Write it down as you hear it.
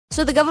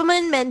So the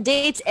government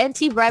mandates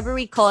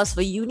anti-bribery course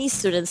for uni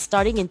students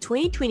starting in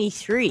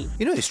 2023.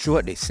 You know, it's true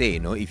what they say,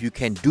 if you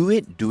can do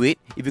it, do it.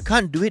 If you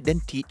can't do it,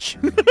 then teach.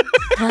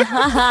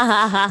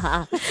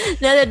 Now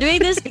they're doing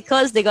this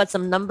because they got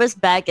some numbers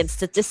back and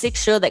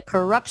statistics show that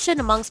corruption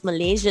amongst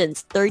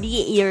Malaysians 30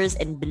 years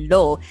and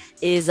below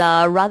is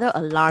rather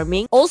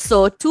alarming.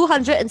 Also,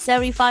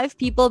 275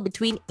 people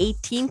between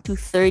 18 to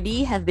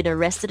 30 have been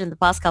arrested in the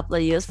past couple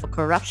of years for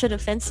corruption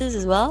offences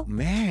as well.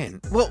 Man,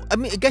 well, I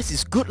guess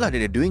it's good that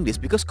they're doing this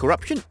because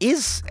corruption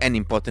is an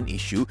important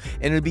issue,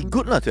 and it'll be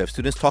good to have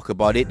students talk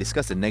about it,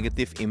 discuss the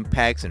negative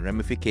impacts and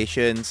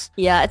ramifications.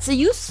 Yeah, it's a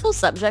useful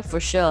subject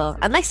for sure.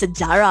 Unlike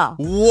sejarah.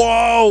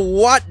 Whoa,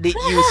 what did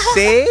you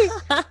say?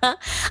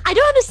 I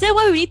don't understand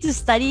why we need to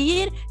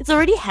study it. It's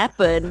already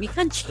happened. We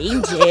can't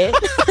change it.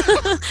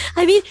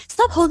 I mean,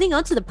 stop holding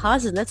on to the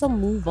past and let's all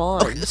move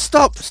on. Okay,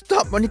 stop,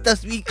 Juanita.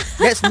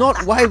 That's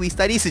not why we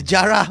study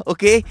sejarah,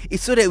 okay?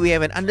 It's so that we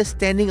have an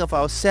understanding of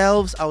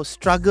ourselves, our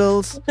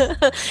struggles.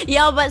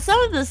 Yeah, but some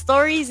of the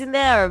stories in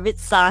there are a bit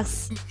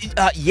sus.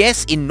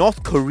 Yes, in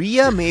North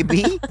Korea,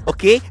 maybe,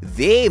 okay?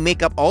 They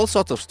make up all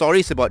sorts of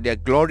stories about their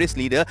glorious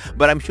leader,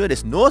 but I'm sure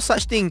there's no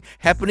such thing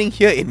happening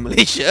here in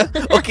Malaysia.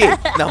 Okay,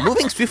 now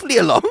moving swiftly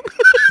along.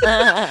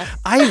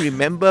 I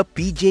remember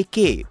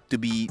PJK to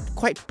be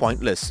quite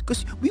pointless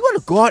because we want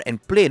to go out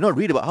and play, not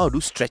read about how to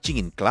do stretching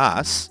in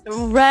class.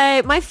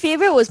 Right, my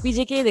favorite was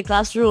PJK in the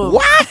classroom.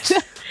 What?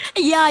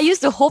 Yeah, I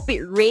used to hope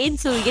it rained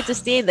so we get to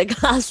stay in the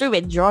classroom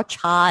and draw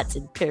charts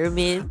and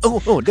pyramids.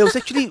 Oh, no, there was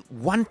actually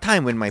one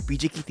time when my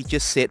PJK teacher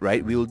said,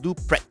 right, we will do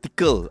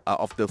practical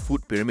of the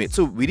food pyramid.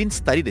 So we didn't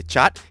study the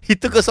chart. He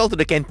took us all to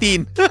the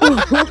canteen.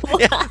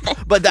 Yeah.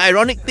 But the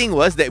ironic thing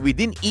was that we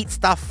didn't eat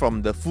stuff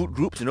from the food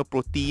groups,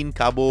 protein,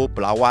 carbo,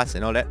 pelawas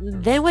and all that.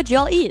 Then what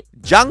y'all eat?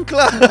 Junk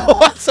lah.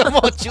 What, some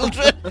more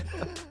children?